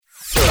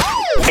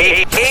Good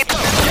morning.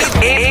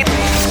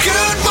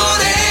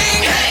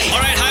 Hey. All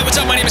right, hi, what's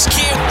up? My name is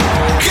Q.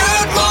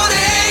 Good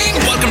morning.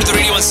 Welcome to the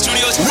Radio 1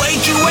 Studios.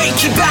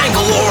 Wakey,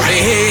 Bangalore.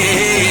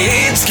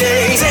 It's K.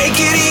 Take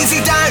it easy,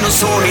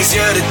 dinosaur. He's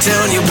here to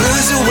turn your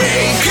blues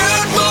away.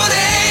 Good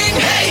morning.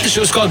 Hey. The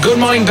show's called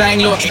Good Morning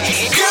Bangalore.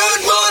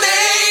 Good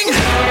morning.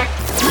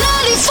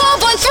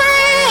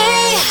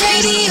 94.3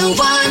 Radio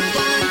 1.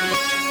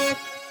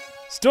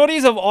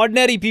 Stories of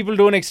ordinary people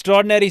doing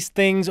extraordinary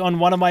things on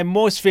one of my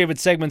most favorite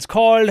segments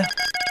called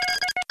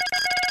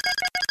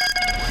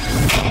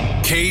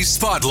K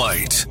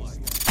Spotlight.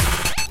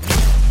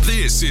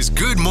 This is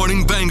Good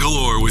Morning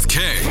Bangalore with K.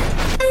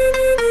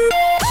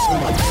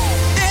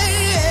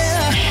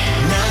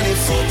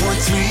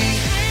 94.3.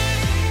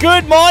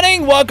 Good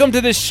morning, welcome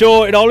to the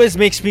show. It always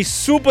makes me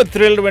super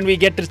thrilled when we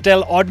get to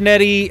tell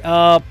ordinary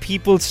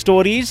people's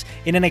stories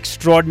in an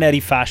extraordinary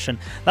fashion.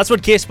 That's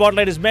what K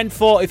Spotlight is meant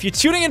for. If you're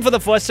tuning in for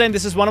the first time,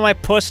 this is one of my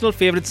personal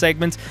favorite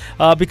segments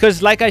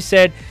because like I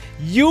said,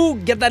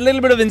 you get that little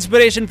bit of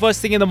inspiration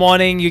first thing in the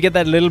morning. You get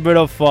that little bit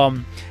of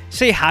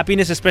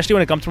happiness, especially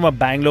when it comes from a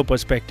Bangalore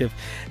perspective.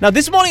 Now,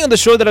 this morning on the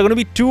show, there are going to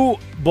be two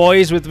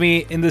boys with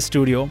me in the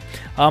studio.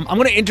 I'm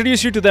going to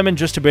introduce you to them in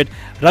just a bit.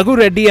 Raghu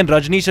Reddy and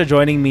Rajneesh are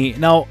joining me.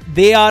 Now,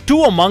 they are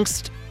two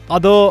amongst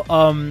like a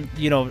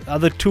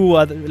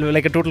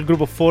total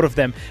group of four of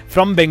them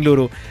from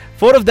Bengaluru.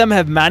 Four of them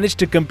have managed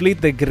to complete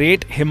the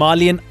Great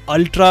Himalayan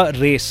Ultra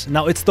Race.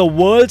 Now, it's the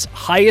world's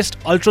highest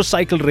ultra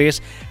cycle race.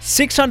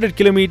 600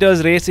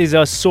 kilometers race is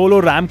a solo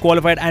RAM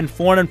qualified and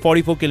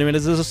 444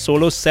 kilometers is a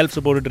solo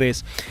self-supported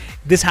race.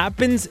 This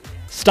happens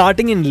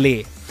starting in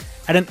Leh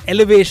at an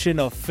elevation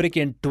of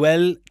freaking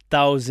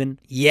 12,000.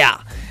 Yeah.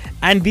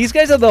 And these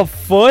guys are the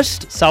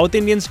first South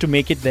Indians to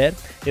make it there.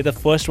 They're the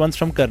first ones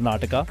from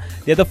Karnataka.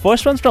 They're the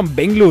first ones from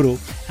Bengaluru.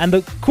 And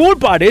the cool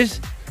part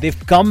is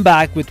they've come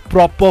back with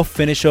proper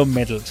finisher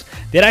medals.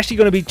 They're actually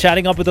going to be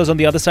chatting up with us on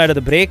the other side of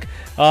the break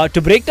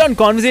to break down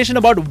conversation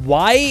about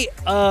why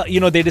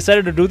they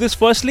decided to do this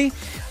firstly,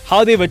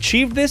 how they've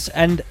achieved this,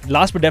 and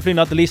last but definitely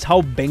not the least,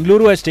 how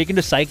Bengaluru has taken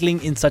to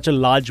cycling in such a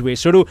large way.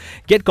 So to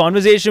get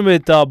conversation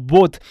with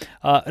both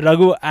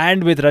Raghu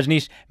and with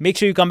Rajneesh, make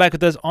sure you come back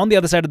with us on the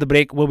other side of the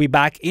break. We'll be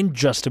back in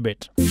just a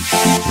bit.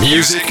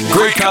 Music,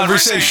 great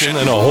conversation,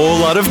 and a whole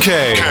lot of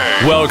K.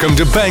 Welcome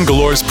to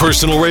Bangalore's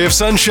personal ray of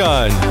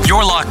sunshine.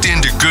 You're locked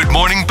into Good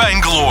Morning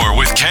Bangalore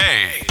with K.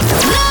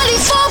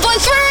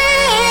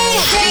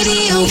 94.3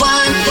 Radio 1.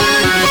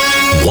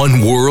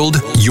 One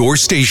world, your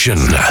station.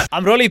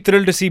 I'm really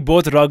thrilled to see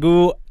both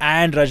Raghu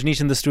and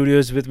Rajneesh in the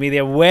studios with me.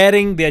 They're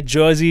wearing their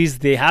jerseys.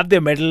 They have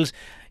their medals.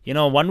 You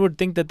know, one would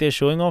think that they're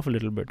showing off a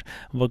little bit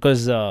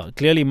because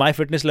clearly my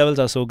fitness levels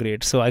are so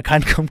great, so I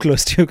can't come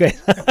close to you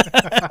guys.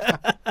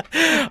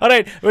 All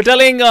right, we're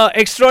telling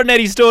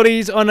extraordinary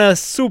stories on a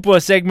super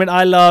segment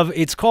I love.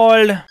 It's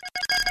called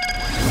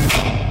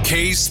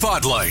K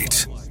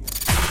Spotlight.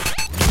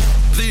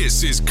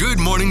 This is Good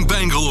Morning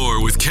Bangalore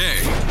with K.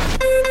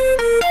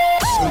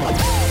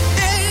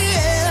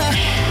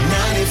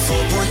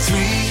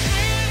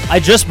 94.3. I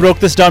just broke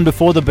this down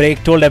before the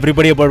break, told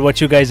everybody about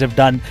what you guys have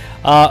done.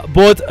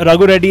 Both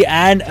Raghu Reddy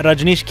and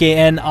Rajneesh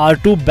KN are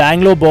two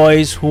Bangalore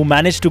boys who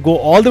managed to go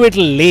all the way to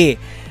Leh,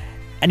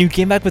 and you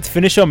came back with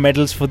finisher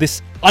medals for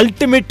this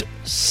ultimate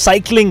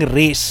cycling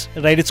race,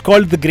 right? It's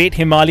called the Great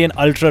Himalayan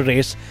Ultra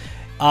Race.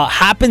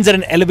 Happens at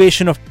an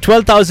elevation of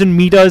 12,000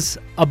 meters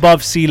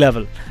above sea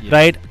level,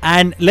 right?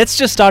 And let's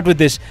just start with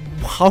this.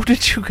 How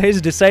did you guys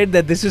decide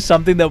that this is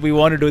something that we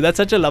want to do? That's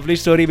such a lovely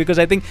story because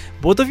I think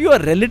both of you are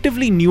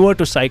relatively newer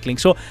to cycling.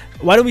 So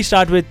why don't we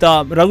start with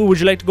Raghu? Would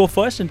you like to go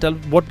first and tell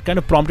what kind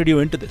of prompted you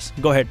into this?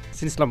 Go ahead.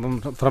 Since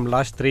from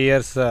last 3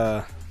 years,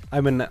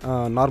 I'm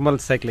a normal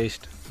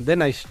cyclist.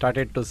 Then I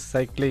started to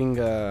cycling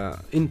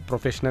in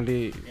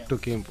professionally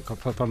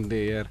from the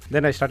year.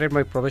 Then I started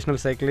my professional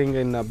cycling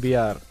in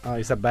BR.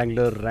 It's a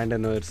Bangalore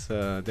Randomers.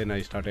 Then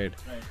I started.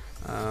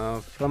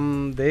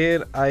 From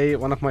there,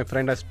 one of my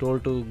friend has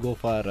told to go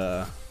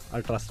for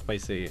Ultra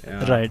Spicy.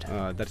 Right.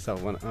 That's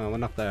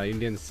one of the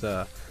Indians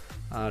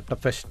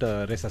toughest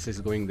races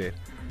is going there.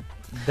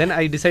 Then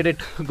I decided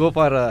to go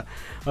for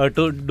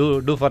to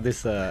do for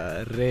this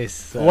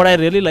race. What I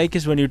really like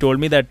is when you told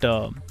me that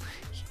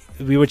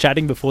we were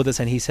chatting before this,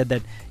 and he said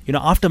that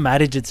after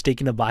marriage it's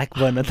taken a back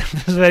burner.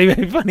 That was very,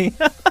 very funny.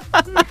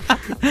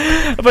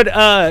 But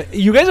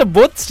you guys are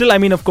both still. I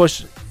mean, of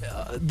course,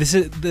 this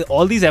is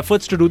all these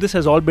efforts to do this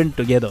has all been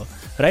together,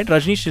 right?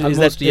 Rajneesh,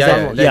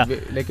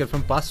 like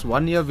from past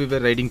 1 year we were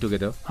riding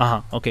together.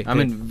 Okay. I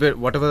mean,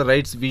 whatever the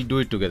rides we do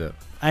it together.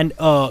 And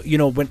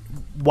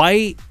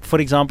why, for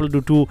example,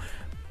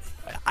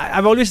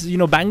 I've always,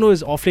 Bangalore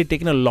has of late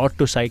taken a lot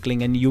to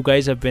cycling, and you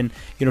guys have been,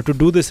 to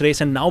do this race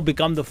and now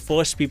become the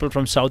first people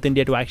from South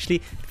India to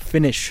actually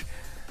finish.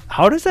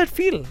 How does that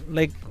feel?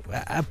 Like,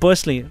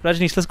 personally,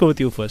 Rajneesh, let's go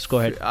with you first. Go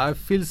ahead. I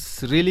feel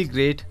really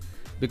great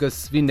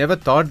because we never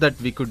thought that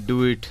we could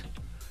do it.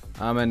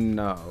 I mean,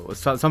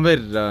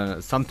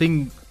 somewhere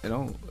something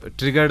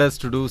triggered us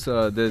to do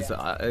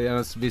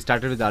this. We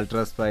started with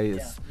Ultra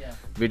Spice.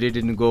 We did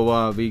in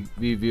Goa. We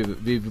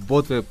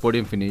both were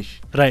podium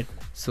finish. Right.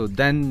 So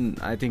then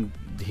I think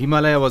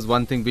Himalaya was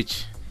one thing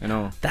which,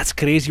 That's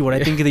crazy. What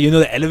I think,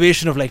 the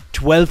elevation of like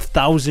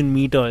 12,000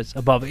 meters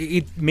above,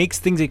 it makes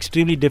things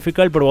extremely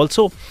difficult. But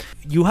also,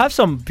 you have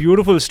some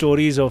beautiful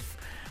stories of,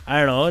 I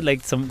don't know,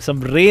 like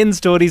some rain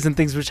stories and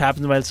things which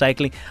happen while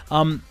cycling.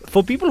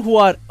 For people who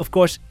are, of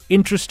course,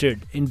 interested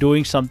in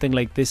doing something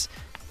like this,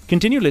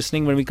 continue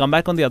listening. When we come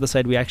back on the other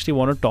side, we actually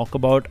want to talk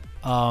about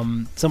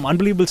some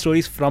unbelievable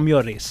stories from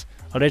your race.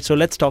 All right, so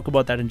let's talk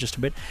about that in just a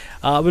bit.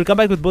 We'll come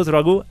back with both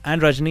Raghu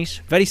and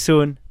Rajneesh very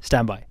soon.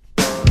 Stand by.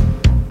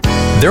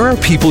 There are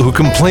people who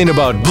complain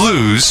about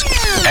blues,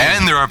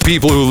 and there are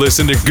people who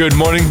listen to Good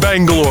Morning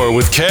Bangalore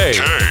with Kay.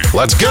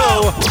 Let's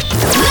go!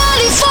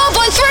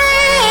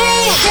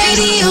 94.3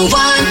 Radio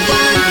 1.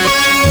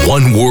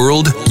 One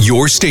world,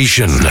 your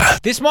station.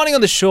 This morning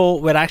on the show,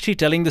 we're actually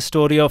telling the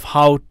story of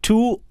how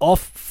 2 of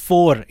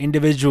 4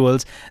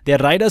 individuals, they're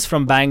riders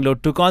from Bangalore,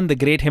 took on the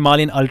Great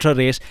Himalayan Ultra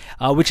Race,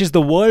 which is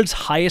the world's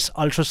highest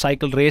ultra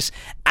cycle race,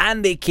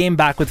 and they came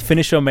back with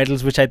finisher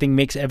medals, which I think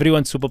makes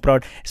everyone super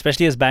proud,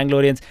 especially as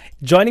Bangaloreans.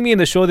 Joining me in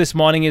the show this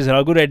morning is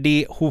Raghu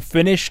Reddy, who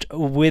finished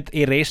with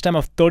a race time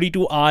of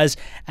 32 hours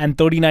and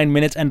 39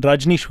 minutes, and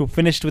Rajneesh, who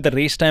finished with a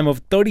race time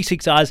of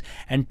 36 hours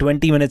and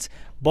 20 minutes.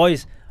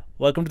 Boys,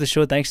 welcome to the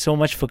show. Thanks so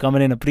much for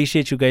coming in.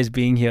 Appreciate you guys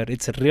being here.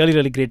 It's really,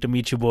 really great to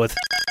meet you both.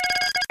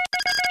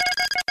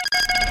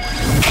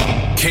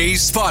 K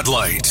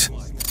Spotlight.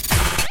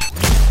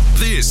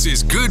 This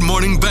is Good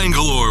Morning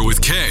Bangalore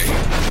with Kay.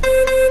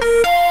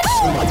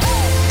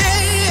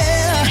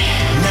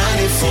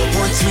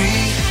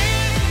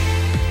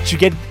 94.3. Did you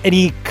get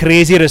any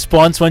crazy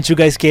response once you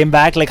guys came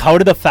back? Like, how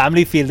did the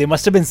family feel? They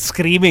must have been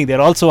screaming.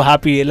 They're all so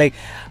happy. Like,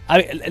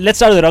 let's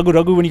start with Raghu.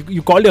 Raghu, when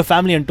you called your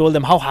family and told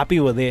them, how happy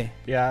were they?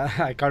 Yeah,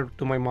 I called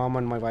to my mom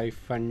and my wife,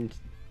 and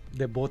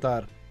they both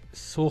are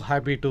so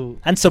happy to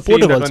And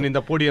supportive see that also. one in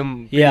the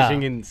podium, Yeah.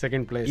 finishing in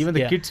second place. even the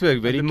Yeah. kids were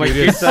very my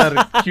curious. kids are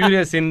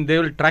curious, and they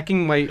will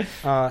tracking my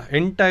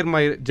entire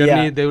my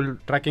journey. Yeah. They will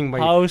tracking my.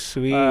 How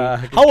sweet. uh,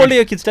 How old are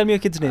your kids? Tell me your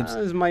kids'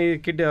 names.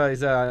 My kid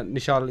is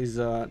Nishal is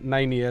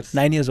 9 years.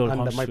 9 years old. And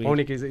How my sweet.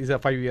 Paunik is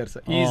 5 years.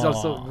 He is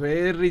also Aw.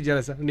 very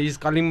jealous. And he is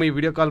calling my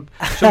video call.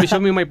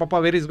 Show me my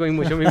papa. Where is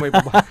going? Show me my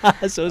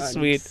papa. So And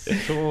sweet.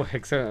 So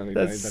excellent.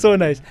 That's so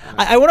nice.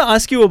 I want to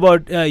ask you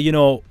about,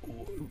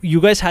 you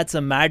guys had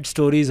some mad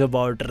stories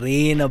about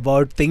rain,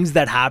 about things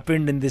that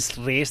happened in this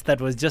race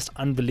that was just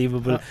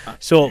unbelievable.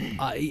 So,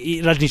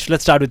 Rajneesh,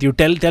 let's start with you.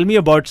 Tell me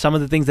about some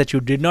of the things that you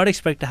did not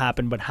expect to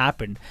happen, but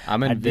happened. I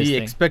mean, at this we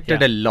thing.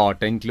 expected Yeah. a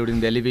lot, including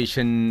the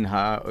elevation,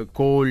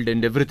 cold,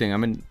 and everything. I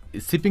mean,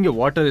 sipping a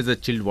water is a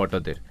chilled water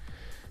there.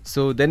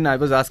 So then I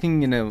was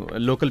asking,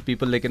 local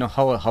people, like,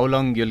 how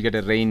long you'll get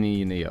a rain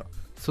in a year.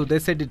 So they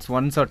said it's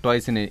once or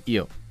twice in a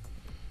year.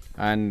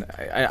 And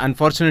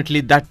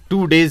unfortunately, that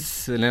 2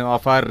 days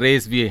of our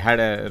race, we had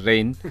a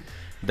rain.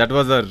 That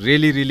was a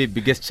really, really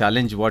biggest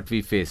challenge what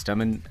we faced. I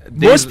mean,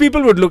 Most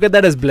people would look at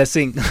that as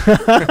blessing.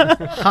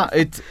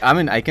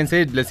 I can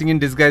say it's blessing in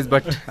disguise,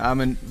 but I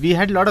mean, we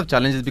had a lot of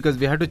challenges because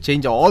we had to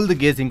change all the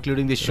gears,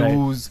 including the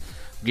shoes,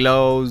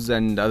 gloves,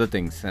 and other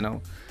things.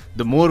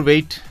 The more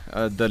weight,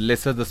 the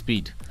lesser the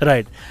speed.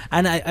 Right.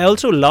 And I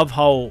also love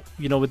how,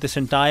 with this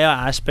entire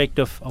aspect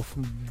of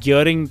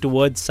gearing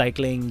towards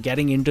cycling,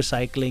 getting into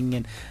cycling,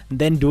 and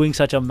then doing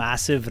such a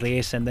massive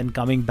race and then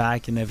coming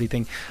back and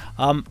everything.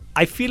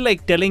 I feel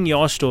like telling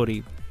your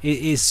story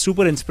is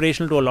super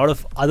inspirational to a lot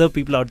of other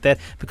people out there,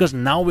 because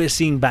now we're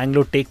seeing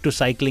Bangalore take to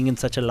cycling in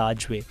such a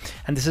large way.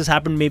 And this has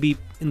happened maybe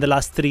in the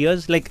last 3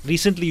 years. Like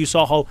recently you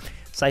saw how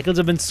cycles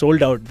have been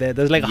sold out there.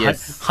 There's like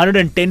Yes.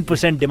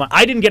 110% demand.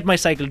 I didn't get my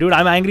cycle, dude.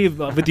 I'm angry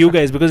with you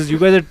guys because you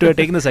guys are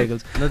taking the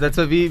cycles. No, that's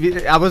why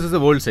ours is a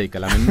old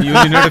cycle. I mean, you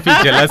need not to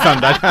feel jealous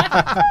on that.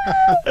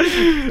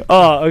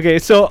 Oh, okay.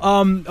 So,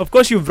 of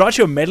course, you've brought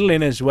your medal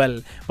in as well.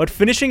 But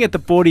finishing at the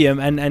podium,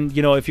 and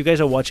if you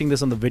guys are watching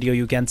this on the video,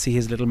 you can see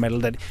his little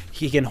medal that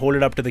he can hold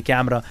it up to the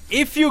camera.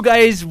 If you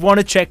guys want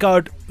to check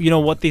out,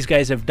 what these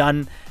guys have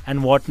done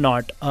and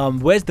whatnot,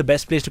 where's the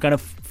best place to kind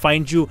of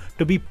find you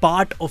to be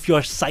part of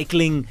your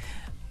cycling,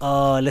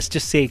 let's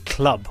just say,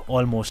 club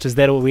almost? Is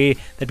there a way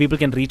that people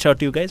can reach out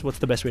to you guys? What's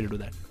the best way to do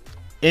that?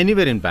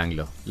 Anywhere in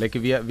Bangalore. Like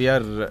we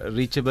are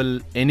reachable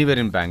anywhere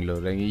in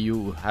Bangalore. Like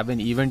you have an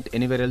event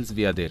anywhere else,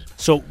 we are there.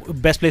 So,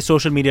 best place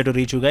social media to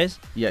reach you guys?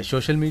 Yeah,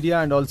 social media,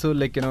 and also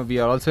we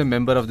are also a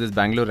member of this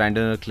Bangalore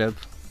Randoner Club,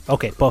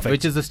 Okay, perfect.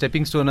 which is the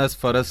stepping stone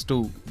for us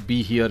to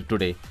be here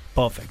today.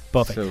 Perfect.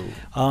 So,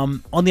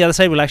 On the other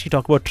side, we'll actually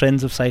talk about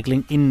trends of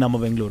cycling in Namma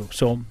Bengaluru.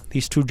 So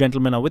these two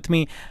gentlemen are with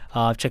me.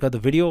 Check out the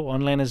video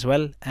online as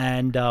well,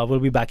 and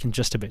we'll be back in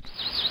just a bit.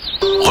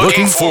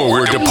 Looking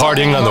forward to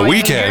partying on the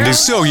weekend is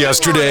so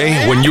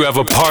yesterday when you have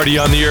a party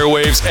on the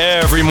airwaves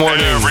every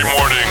morning.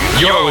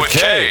 You're with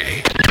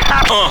Kay.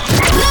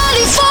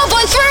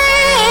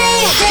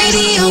 94.3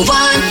 Radio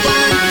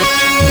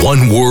 1.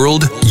 One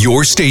world,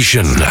 your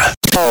station.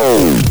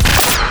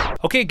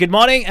 Okay, good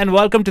morning and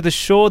welcome to the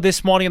show.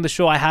 This morning on the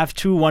show, I have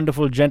two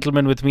wonderful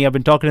gentlemen with me. I've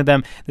been talking to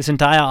them this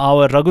entire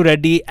hour, Raghu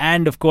Reddy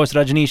and, of course,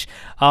 Rajneesh.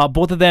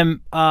 Both of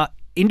them,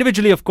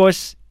 individually, of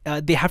course,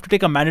 they have to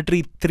take a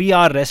mandatory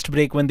 3-hour rest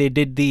break when they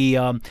did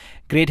the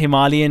Great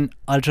Himalayan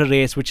Ultra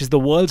Race, which is the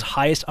world's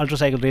highest ultra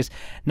cycle race.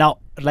 Now,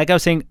 like I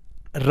was saying,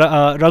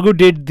 Raghu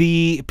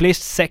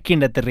placed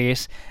second at the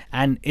race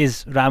and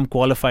is RAM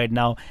qualified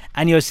now.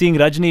 And you're seeing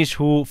Rajneesh,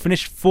 who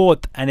finished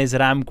 4th and is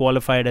RAM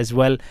qualified as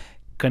well.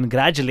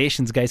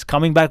 Congratulations, guys,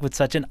 coming back with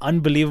such an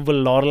unbelievable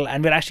laurel,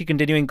 and we're actually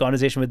continuing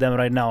conversation with them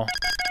right now.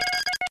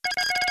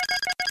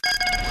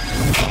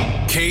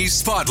 K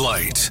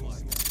Spotlight.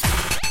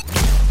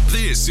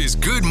 This is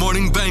Good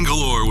Morning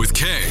Bangalore with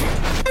K.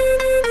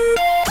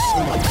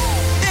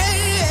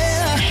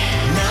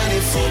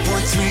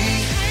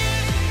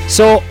 94.3.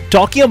 So,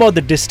 talking about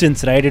the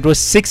distance, right? It was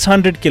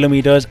 600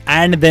 kilometers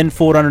and then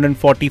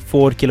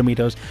 444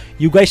 kilometers.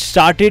 You guys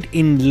started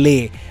in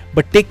Leh,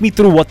 but take me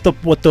through what the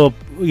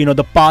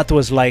the path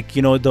was like.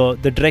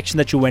 The direction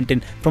that you went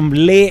in from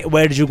Leh.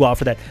 Where did you go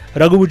after that?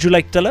 Raghu, would you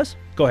like to tell us?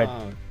 Go ahead.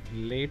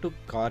 Leh to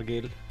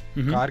Kargil,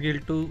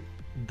 Kargil to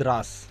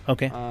Dras.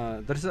 Okay.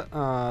 There's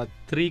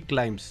 3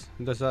 climbs.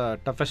 There's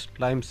toughest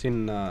climbs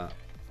in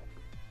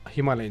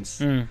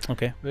Himalayas.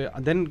 Okay.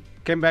 Then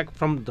came back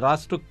from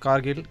Dras to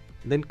Kargil,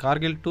 then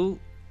Kargil to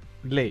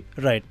Leh.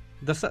 Right.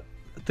 That's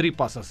 3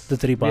 passes. The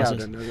 3 we have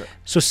passes. done.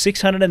 So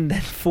 600 and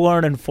then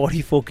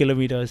 444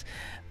 kilometers.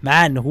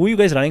 Man, who are you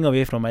guys running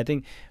away from? I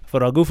think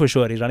for Raghu, for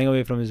sure, he's running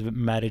away from his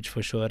marriage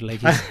for sure.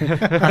 Like,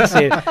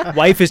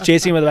 wife is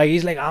chasing him with the bike.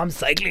 He's like, I'm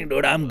cycling,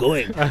 dude, I'm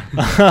going.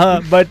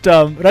 But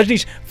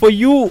Rajneesh, for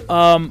you,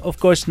 of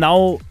course,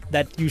 now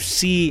that you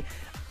see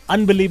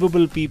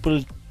unbelievable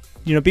people,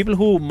 people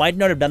who might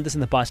not have done this in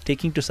the past,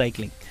 taking to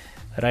cycling,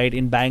 right,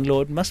 in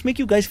Bangalore, it must make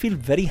you guys feel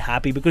very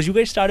happy, because you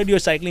guys started your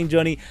cycling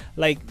journey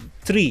like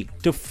 3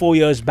 to 4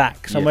 years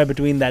back, somewhere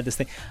between this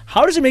thing.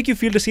 How does it make you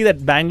feel to see that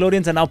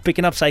Bangaloreans are now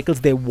picking up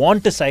cycles? They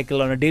want to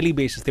cycle on a daily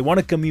basis. They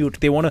want to commute.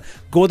 They want to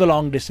go the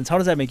long distance. How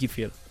does that make you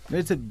feel?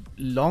 It's a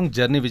long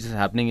journey which is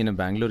happening in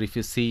Bangalore. If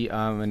you see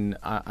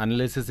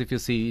analysis, if you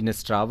see in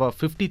Strava,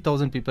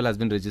 50,000 people has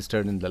been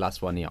registered in the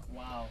last 1 year.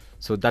 Wow.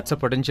 So that's a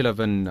potential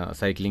of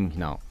cycling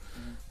now.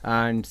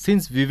 And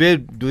since we were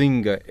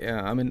doing,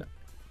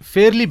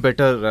 fairly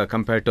better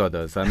compared to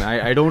others. I mean,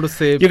 I don't want to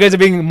say... You guys are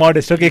being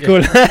modest. Okay,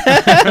 cool.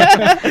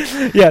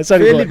 Yeah,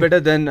 sorry. Fairly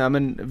better than,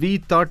 we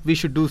thought we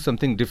should do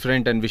something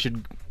different and we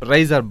should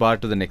raise our bar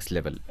to the next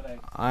level. Right.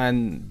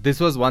 And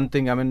this was one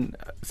thing,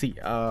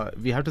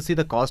 we have to see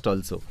the cost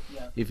also.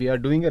 Yeah. If we are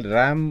doing a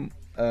RAM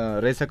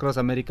race across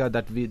America,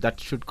 that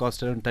should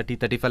cost around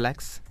 30-35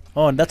 lakhs.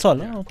 Oh, and that's all?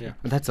 Yeah. Oh, okay. Yeah.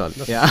 That's all.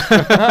 Yeah.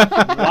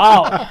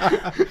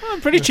 Wow.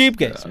 Pretty cheap,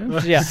 guys.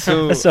 Yeah.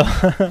 So,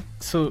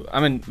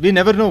 we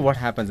never know what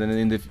happens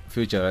in the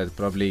future.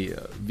 Probably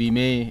we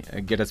may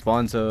get a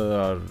sponsor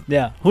or...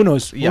 Yeah, who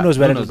knows? Who knows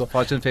where it will go.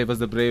 Fortune favors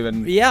the brave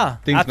and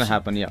things may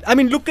happen, yeah. I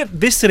mean, look at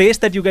this race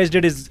that you guys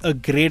did is a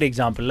great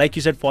example. Like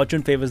you said,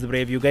 fortune favors the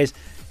brave. You guys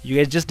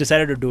just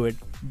decided to do it.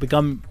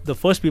 Become the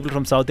first people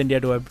from South India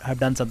to have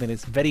done something.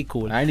 It's very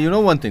cool.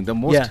 And one thing, the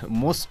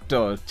most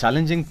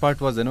challenging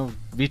part was,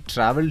 we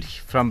traveled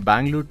from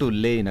Bangalore to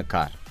Leh in a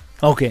car.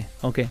 Okay.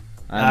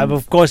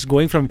 Of course,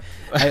 going from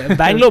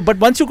Bangalore, but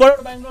once you got out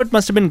of Bangalore, it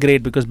must have been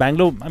great, because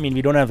Bangalore,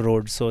 we don't have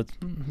roads. So,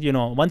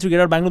 once you get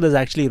out of Bangalore, there's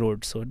actually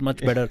roads. So, it's much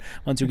better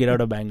once you get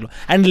out of Bangalore.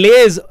 And Leh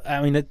is,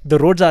 the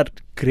roads are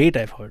great,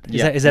 I've heard.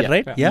 Is that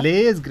right? Yeah. Leh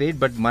is great,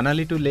 but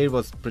Manali to Leh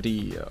was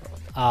pretty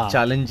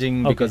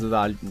challenging because of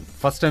the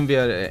first time we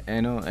are,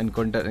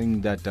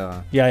 encountering that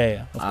of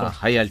course.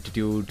 High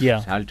altitude,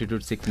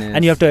 altitude sickness.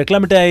 And you have to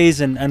acclimatize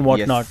and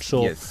whatnot.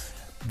 Yes.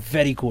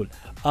 Very cool.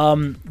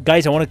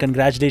 Guys, I want to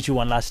congratulate you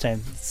one last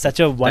time. Such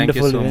a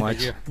wonderful Thank you so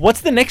much.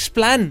 What's the next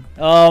plan?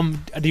 Do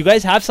you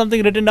guys have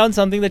something written down,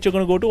 something that you're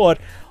going to go to,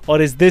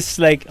 or is this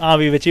like,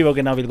 we've achieved,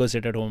 okay, now we'll go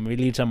sit at home,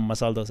 we'll eat some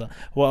masala dosa?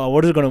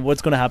 What's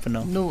going to happen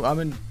now? No,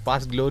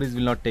 past glories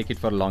will not take it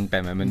for a long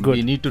time. Good.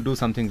 We need to do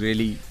something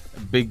really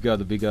big,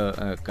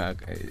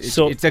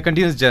 it's a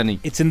continuous journey.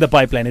 It's in the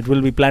pipeline. It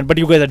will be planned, but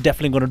you guys are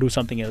definitely going to do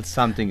something else.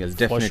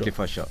 Definitely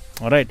for sure.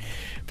 All right.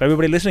 For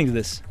everybody listening to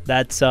this,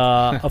 that's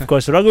of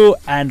course Raghu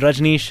and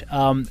Rajneesh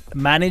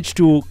managed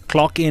to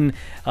clock in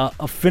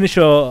a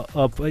finisher,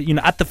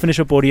 at the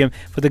finisher podium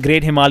for the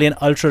Great Himalayan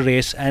Ultra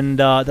Race, and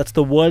that's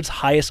the world's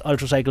highest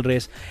ultra cycle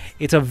race.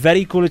 It's a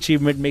very cool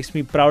achievement. Makes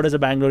me proud as a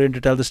Bangalorean to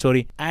tell the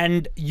story.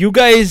 And you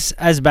guys,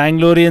 as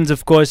Bangaloreans,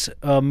 of course,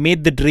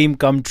 made the dream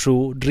come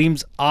true.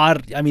 Dreams are,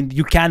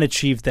 you can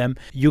achieve them.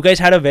 You guys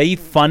had a very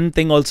fun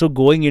thing also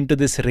going into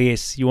this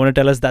race. You want to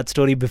tell us that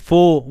story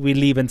before we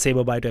leave and say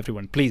bye-bye to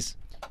everyone, please?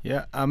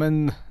 Yeah,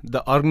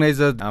 the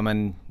organizer,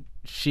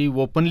 she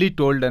openly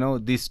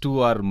told, these two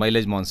are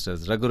mileage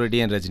monsters, Raghu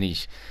Reddy and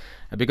Rajneesh.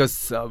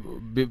 Because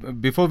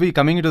before we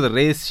coming into the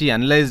race, she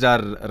analyzed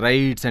our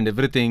rides and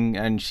everything,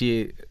 and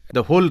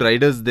the whole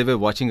riders, they were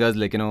watching us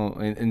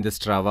in the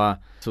Strava.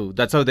 So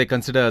that's how they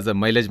consider us a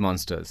mileage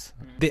monsters.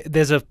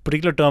 There's a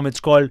particular term, it's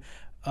called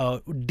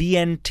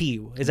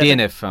DNT. Is that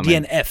DNF.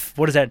 DNF.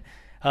 What is that?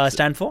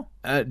 stand for?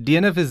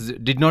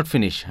 DNF did not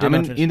finish. Did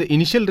not In the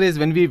initial race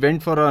when we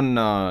went for an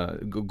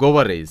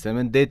Goa race,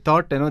 they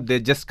thought they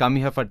just come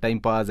here for time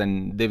pass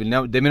and they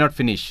may not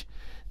finish.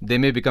 They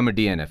may become a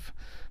DNF.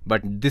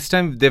 But this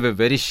time they were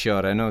very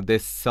sure. They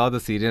saw the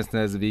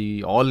seriousness.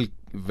 We all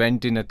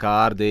went in a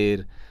car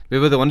there. We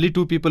were the only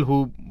two people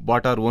who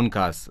bought our own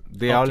cars.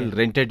 They all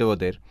rented over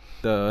there.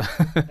 The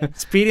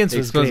experience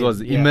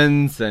was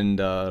immense and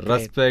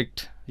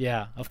respect.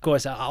 Yeah, of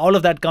course. All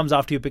of that comes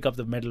after you pick up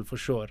the medal for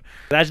sure.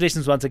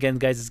 Congratulations once again,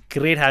 guys. It's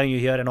great having you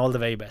here and all the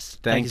very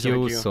best. Thank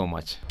you so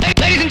much.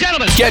 Ladies and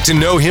gentlemen. Get to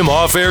know him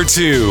off air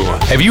too.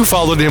 Have you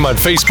followed him on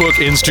Facebook,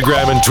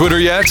 Instagram, and Twitter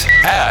yet?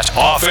 At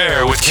Off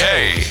Air with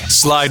K.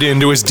 Slide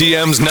into his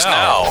DMs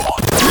now.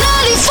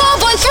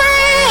 94.3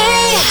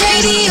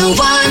 Radio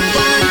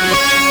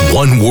 1.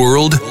 One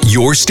world,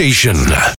 your station.